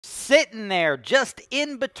sitting there just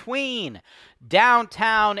in between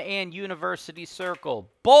downtown and University Circle.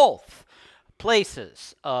 Both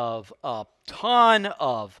places of a ton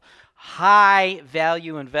of high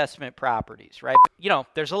value investment properties, right? You know,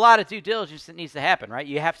 there's a lot of due diligence that needs to happen, right?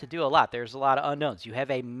 You have to do a lot. There's a lot of unknowns. You have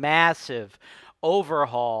a massive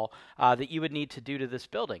overhaul that you would need to do to this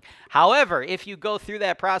building. However, if you go through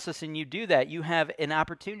that process and you do that, you have an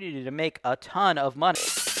opportunity to make a ton of money.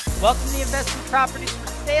 Welcome to the Investment Properties for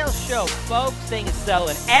Sale Show, folks. Thing is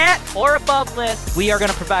selling at or above list. We are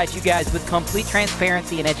going to provide you guys with complete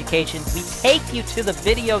transparency and education. We take you to the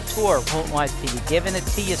video tour. Holton Wise TV, giving it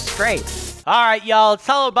to you straight. All right, y'all, it's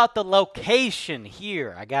all about the location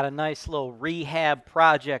here. I got a nice little rehab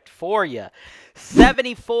project for you.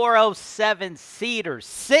 7407 Cedar,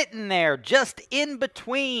 sitting there just in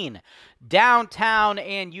between downtown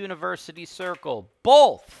and University Circle.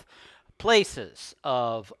 Both places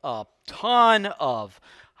of a ton of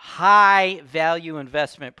high value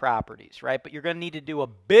investment properties, right? But you're going to need to do a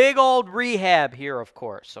big old rehab here, of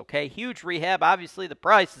course, okay? Huge rehab. Obviously, the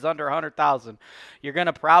price is under $100,000. You're going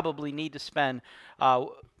to probably need to spend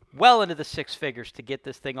well into the six figures to get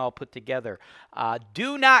this thing all put together.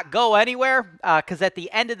 Do not go anywhere, because at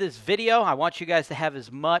the end of this video, I want you guys to have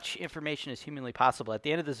as much information as humanly possible. At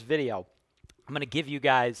the end of this video, I'm going to give you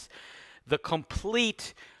guys the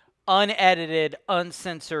complete unedited,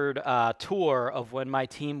 uncensored tour of when my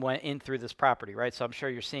team went in through this property, right? So I'm sure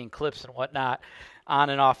you're seeing clips and whatnot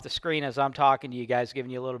on and off the screen as I'm talking to you guys,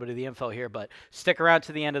 giving you a little bit of the info here. But stick around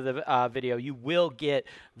to the end of the video. You will get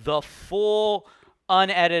the full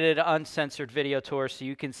unedited, uncensored video tour so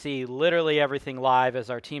you can see literally everything live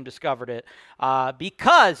as our team discovered it.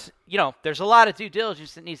 Because, you know, there's a lot of due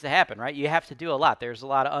diligence that needs to happen, right? You have to do a lot. There's a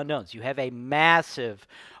lot of unknowns. You have a massive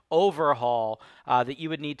overhaul that you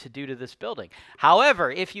would need to do to this building.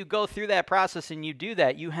 However, if you go through that process and you do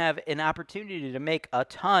that, you have an opportunity to make a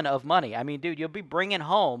ton of money. I mean, dude, you'll be bringing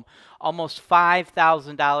home almost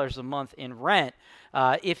 $5,000 a month in rent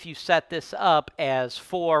if you set this up as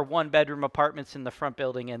 4 one-bedroom apartments in the front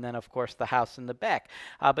building and then, of course, the house in the back.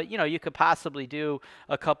 But, you know, you could possibly do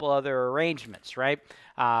a couple other arrangements, right?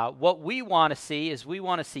 What we want to see is we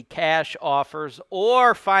want to see cash offers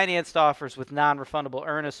or financed offers with non-refundable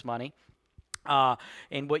earnest money.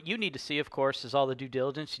 And what you need to see, of course, is all the due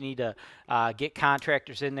diligence. You need to get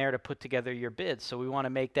contractors in there to put together your bids. So we want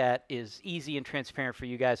to make that as easy and transparent for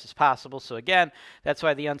you guys as possible. So again, that's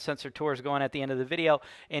why the uncensored tour is going at the end of the video.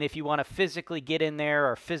 And if you want to physically get in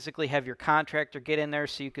there or physically have your contractor get in there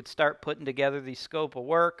so you could start putting together the scope of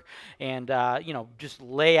work and, you know, just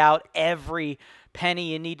lay out every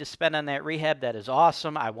penny you need to spend on that rehab, that is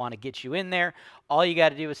awesome. I want to get you in there. All you got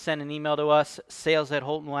to do is send an email to us,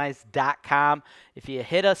 sales@holtonwise.com. If you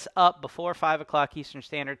hit us up before 5 o'clock Eastern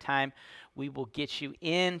Standard Time, we will get you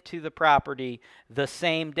into the property the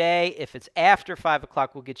same day. If it's after 5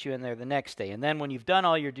 o'clock, we'll get you in there the next day. And then when you've done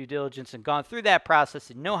all your due diligence and gone through that process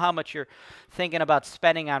and know how much you're thinking about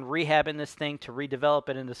spending on rehabbing this thing to redevelop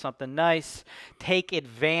it into something nice, take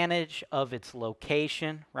advantage of its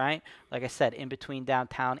location, right? Like I said, in between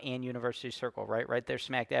downtown and University Circle, right there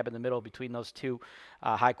smack dab in the middle between those two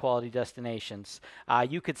high-quality destinations.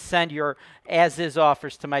 You could send your as-is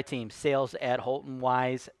offers to my team,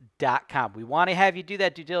 sales@holtonwise.com. We want to have you do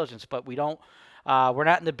that due diligence, but we don't. We're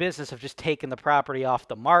not in the business of just taking the property off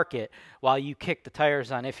the market while you kick the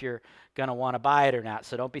tires on if you're going to want to buy it or not.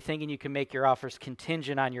 So don't be thinking you can make your offers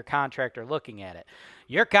contingent on your contractor looking at it.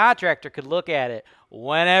 Your contractor could look at it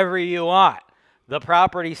whenever you want. The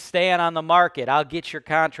property's staying on the market. I'll get your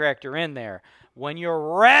contractor in there. When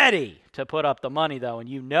you're ready to put up the money, though, and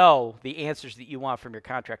you know the answers that you want from your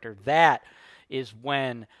contractor, that is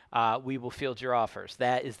when we will field your offers.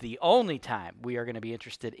 That is the only time we are going to be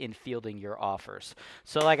interested in fielding your offers.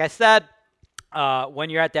 So like I said, when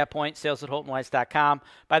you're at that point, sales@holtonwise.com.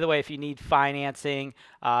 By the way, if you need financing,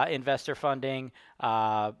 investor funding,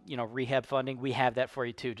 you know, rehab funding, we have that for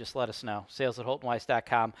you too. Just let us know.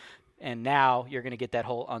 Sales@holtonwise.com. And now you're going to get that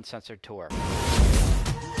whole uncensored tour.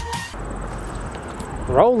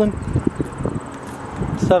 Rolling.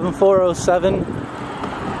 7407.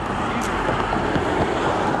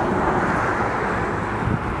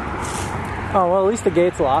 Oh, well, at least the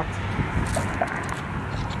gate's locked.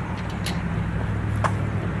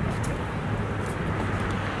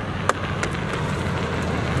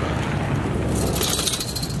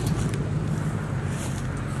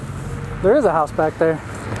 There is a house back there.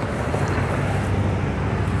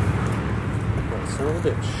 Son of a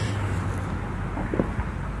bitch.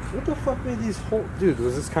 What the fuck made these holes? Dude,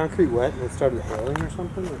 was this concrete wet and it started hailing or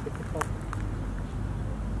something? Like, what the fuck?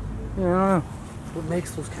 Yeah. What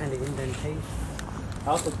makes those kind of indentations? I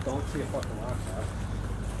also don't see a fucking lock.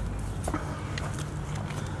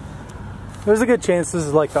 There's a good chance this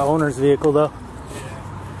is like the owner's vehicle, though.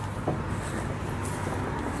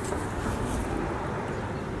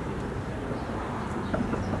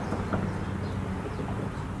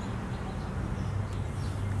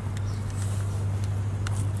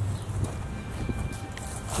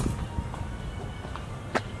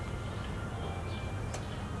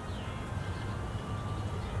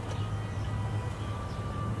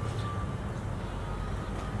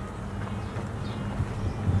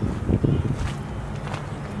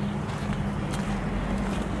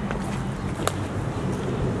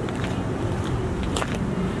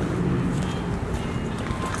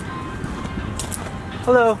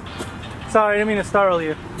 Hello. Sorry, I didn't mean to startle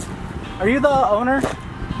you. Are you the owner?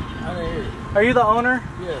 I didn't hear you. Are you the owner?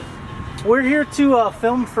 Yes. We're here to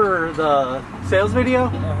film for the sales video.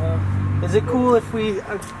 Uh-huh. Is it cool if we...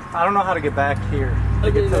 I don't know how to get back here.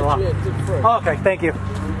 To get to the lot. Oh, okay, thank you.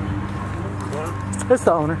 It's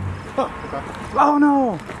the owner. Oh, okay. Oh,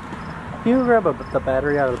 no. Can you grab the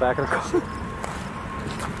battery out of the back of the car?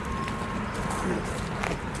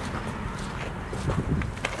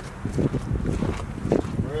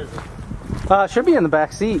 Where is it? Should be in the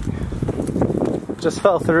back seat. Just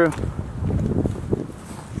fell through.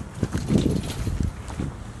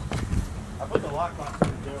 I put the lockbox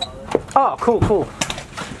in there already. Oh, cool.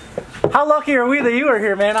 How lucky are we that you were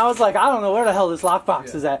here, man? I was like, I don't know where the hell this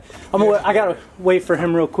lockbox is at. I gotta wait for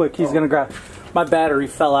him real quick. He's gonna grab. My battery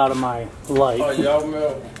fell out of my light. Oh, y'all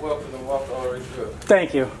welcome to walk all the way through.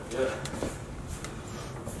 Thank you. Yeah.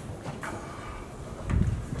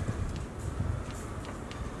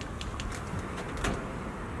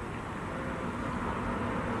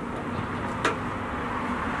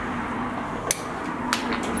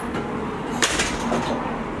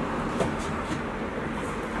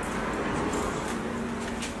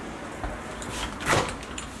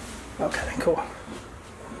 Okay, cool.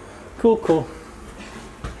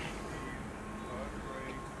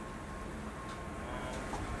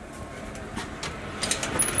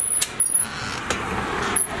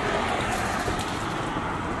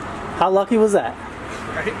 How lucky was that?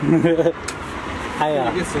 Right?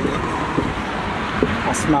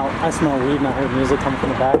 I smell weed and I heard music coming from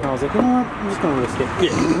the back and I was like, you know what? I'm just gonna risk it.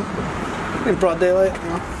 Yeah. In broad daylight, you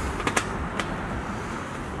know?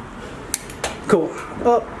 Cool.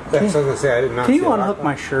 Oh, That's what I was gonna say. I did not can see you a unhook lockbox.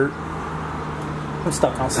 my shirt? I'm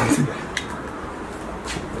stuck on something.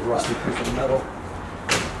 The rusty piece of metal.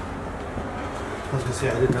 I was gonna say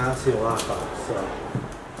I did not see a lockbox, so.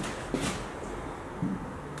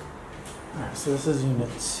 Alright, so this is unit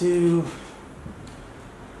 2.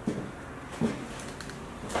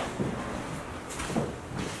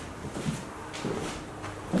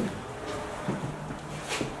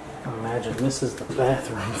 I imagine this is the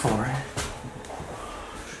bathroom for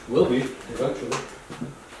it. Will be, eventually.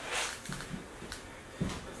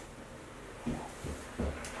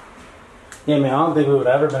 Yeah, man, I don't think we would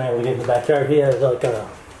have ever been able to get in the backyard. He has like a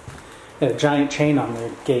giant chain on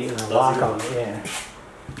the gate and a lock on it, yeah.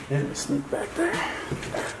 Yeah, sneak back there.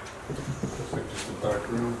 Looks like just a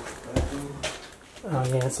dark room. Oh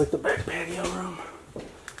yeah, it's like the back patio room.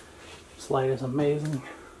 This light is amazing.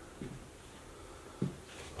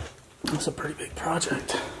 It's a pretty big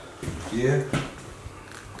project. Yeah.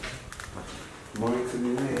 Money to be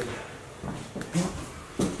made.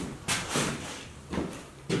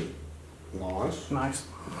 Launch. Nice.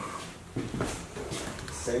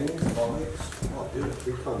 Savings, lights. Oh, dude,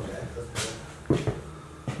 3 contact.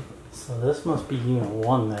 So this must be unit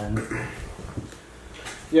 1 then.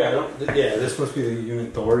 Yeah, this must be the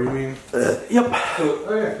unit door, you mean? Yep. Oh,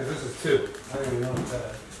 yeah, because this is 2. I didn't even know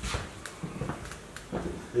that.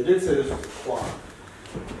 They did say this was a clock.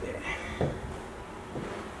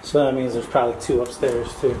 So that means there's probably 2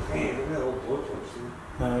 upstairs too. Man, look at that old blowtorch, dude.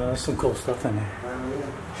 There's some cool stuff in there. Oh,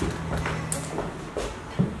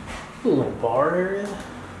 A little bar area. yeah.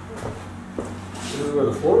 This is where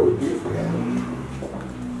the floor would be if we had it.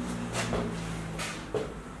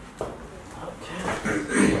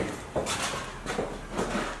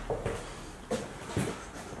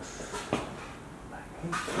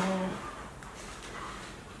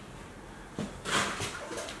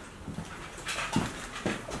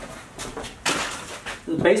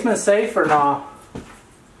 Is the basement safe or not?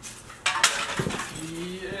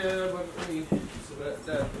 Yeah, but I mean, so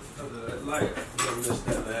that light, you don't miss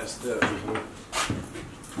that last step.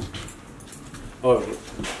 Oh,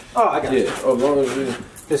 Oh, I got it. yeah. Oh, as long as we.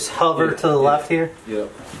 Just hover to the left here. Yeah.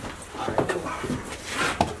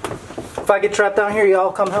 If I get trapped down here,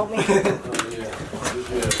 y'all come help me. Oh,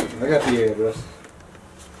 yeah. I got the address.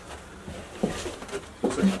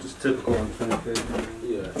 Just typical unfinished business.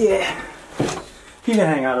 Yeah. Yeah. You can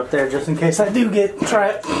hang out up there just in case I do get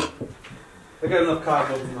trapped. I got enough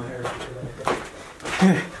cobwebs in my hair.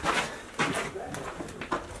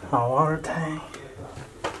 A water tank.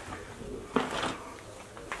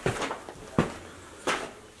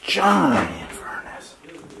 Giant furnace.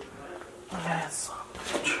 Look at that son of a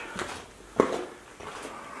bitch.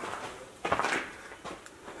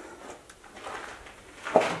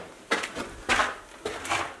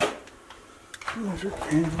 There's your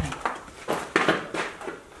candle.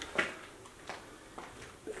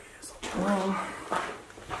 There's a drum.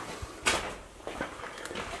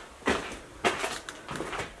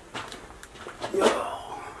 Yo.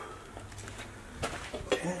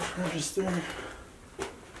 Cash register.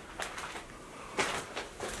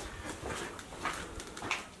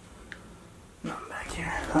 Not back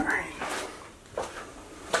here. All right.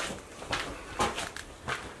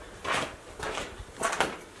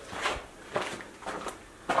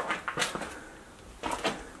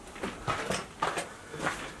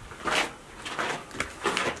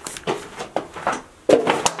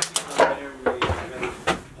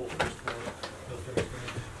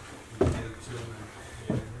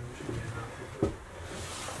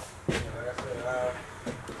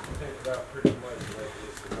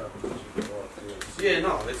 Yeah,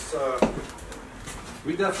 no, it's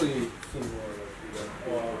we definitely seen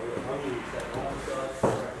more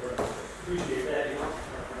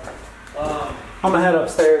I'm gonna head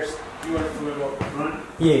upstairs. You want to go run?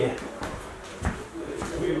 Yeah.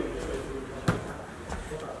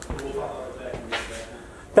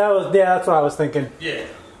 That's what I was thinking. Yeah,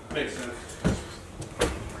 makes sense.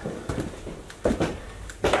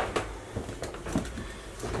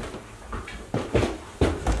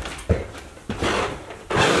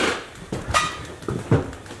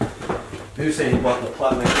 He was saying he bought the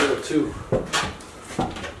plot next door too.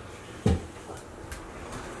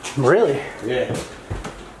 Really? Yeah.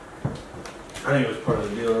 I think it was part of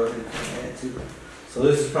the deal. I think I had to. So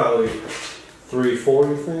this is probably 3-4,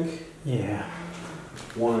 you think? Yeah.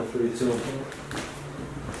 1 or 3, 2.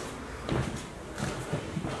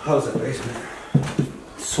 How's that basement?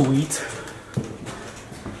 Sweet.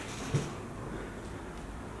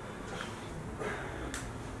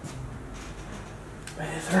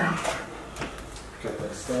 Bathroom. Got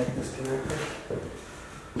that stack disconnected.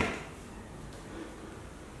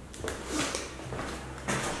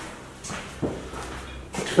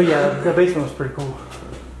 But yeah, the basement was pretty cool.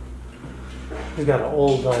 He's got an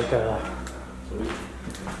old He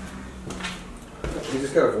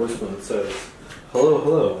just got a voicemail that says, "Hello,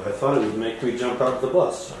 hello. I thought it would make me jump out of the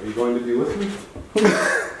bus. Are you going to be with me?"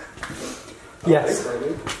 yes.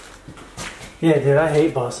 Yeah, dude, I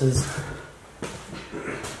hate buses.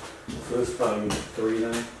 So this is probably 3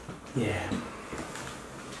 then. Yeah.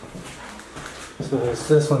 So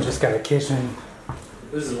this one's just got a kitchen.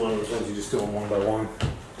 This is one of those ones you just do them one by one.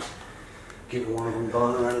 Get one of them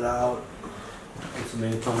done, rent it out. Get some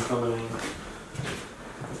income coming in.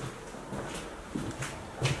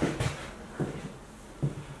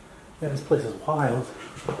 Yeah, this place is wild.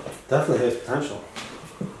 Definitely has potential.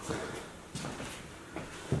 What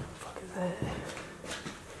the fuck is that?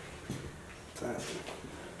 What's that?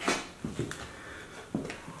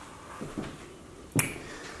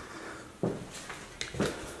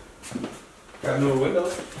 Got no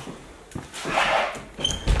windows.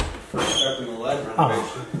 Starting the lead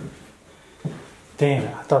renovation. Damn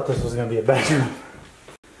it, I thought this was going to be a bedroom.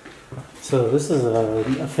 So this is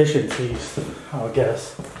efficiencies, I would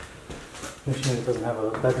guess. This unit doesn't have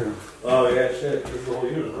a bedroom. Oh yeah, shit. This is the whole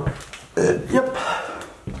unit, huh? Yep.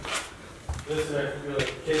 This is actually like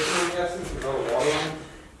a kitchen, I'm guessing, with all the water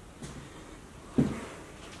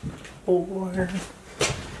on. Water.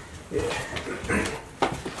 Yeah.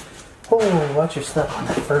 Oh, watch your step on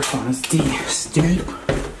that first one. It's steep.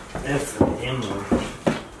 That's the inland.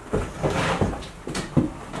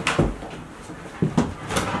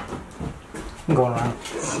 I'm going around.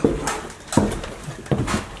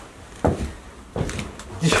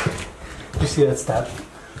 Did you see that step?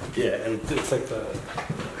 Yeah, and it's like the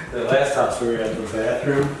last house we were at, the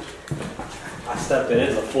bathroom. I stepped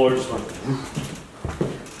in, the floor just went.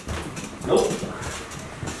 Nope.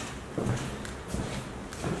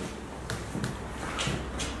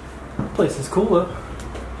 Place is cool though.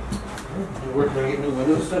 We're working on getting new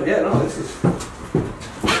windows stuff. Yeah, no, this is.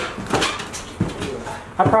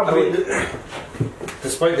 I probably. I mean,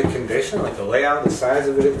 despite the condition, like the layout, the size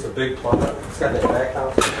of it, it's a big plot. It's got that back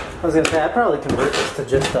house. I was gonna say I'd probably convert this to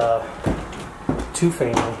just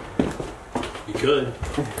two-family. You could.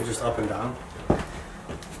 Just up and down.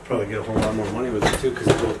 Probably get a whole lot more money with it too, because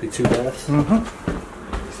it'll both be 2 baths. Mm-hmm.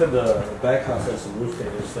 said the back house has some roof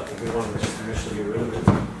damage and stuff, and we wanted to just initially get rid of it.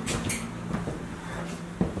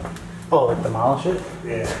 Oh, like demolish it?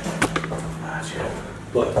 Yeah. Gotcha.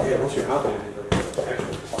 But yeah, once you're out there, it's an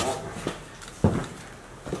actual plot.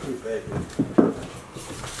 Pretty big.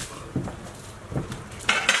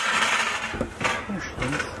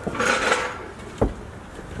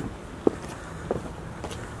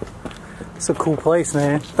 It's a cool place,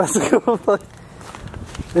 man. That's a cool place.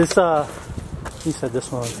 This, you said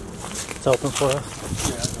this one is open for us.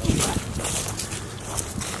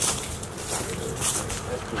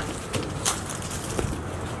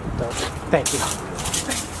 Thank you.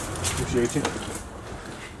 Appreciate you.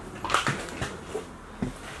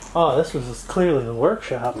 Oh, this was clearly the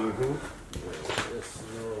workshop. Mm-hmm. This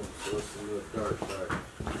is the dark side.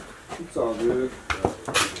 It's all good.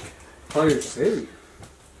 Oh, you're safe.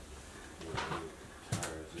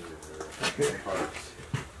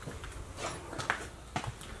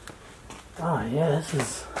 Oh yeah,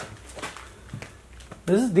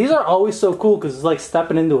 these are always so cool because it's like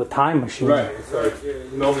stepping into a time machine. Right. It's like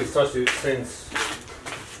nobody's touched it since.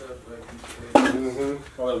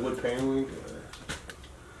 All that wood paneling.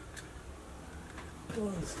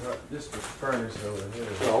 This was furnace over here.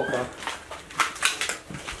 Oh, okay.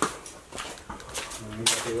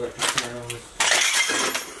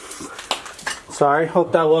 Sorry,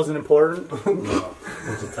 hope that wasn't important. No.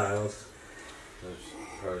 Bunch of tiles.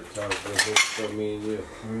 Probably tiles for me and you.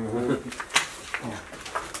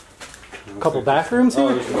 Couple bathrooms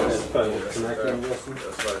here. That's probably connecting. That's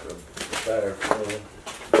like a better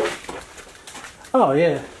Oh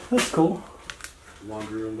yeah, that's cool.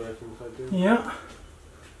 laundry room bathroom type thing. Yeah.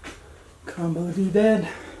 Combo dead.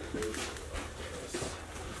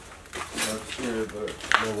 Upstairs, but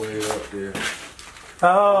no way up there.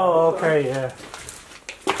 Oh, okay, yeah.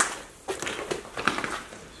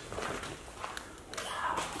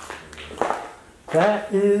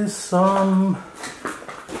 That is some.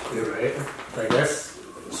 You're right. I guess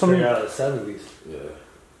Some. straight out of the 70s. Yeah.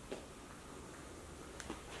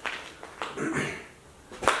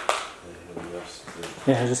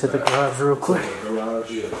 Yeah, just hit the garage real quick.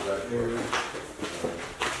 Garage, yeah, right there.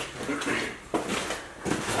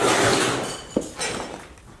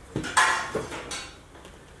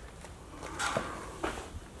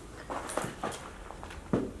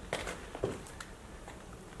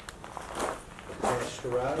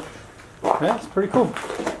 Garage. Yeah, it's pretty cool.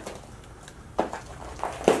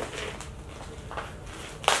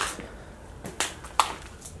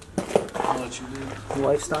 I'll let you do.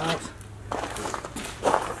 Lifestyles.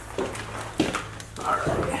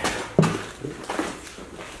 Alright.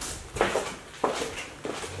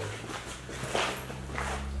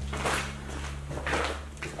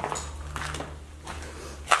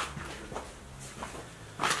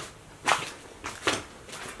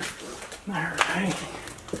 Alright.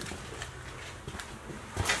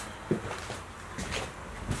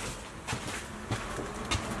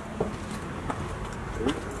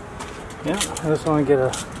 Yeah, I just want to get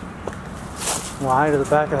a lie to the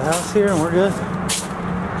back of the house here and we're good.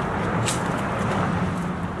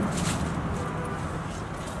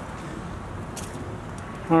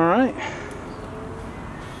 Alright.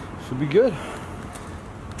 Should be good.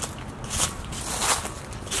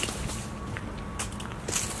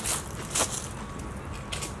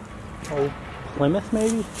 Old Plymouth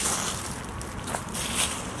maybe?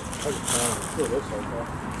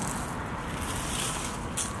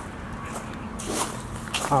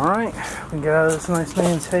 Alright, we can get out of this nice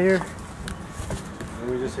man's hair. And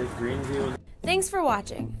we just hit Greenview. Thanks for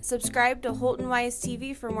watching. Subscribe to Holton Wise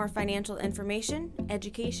TV for more financial information,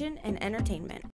 education, and entertainment.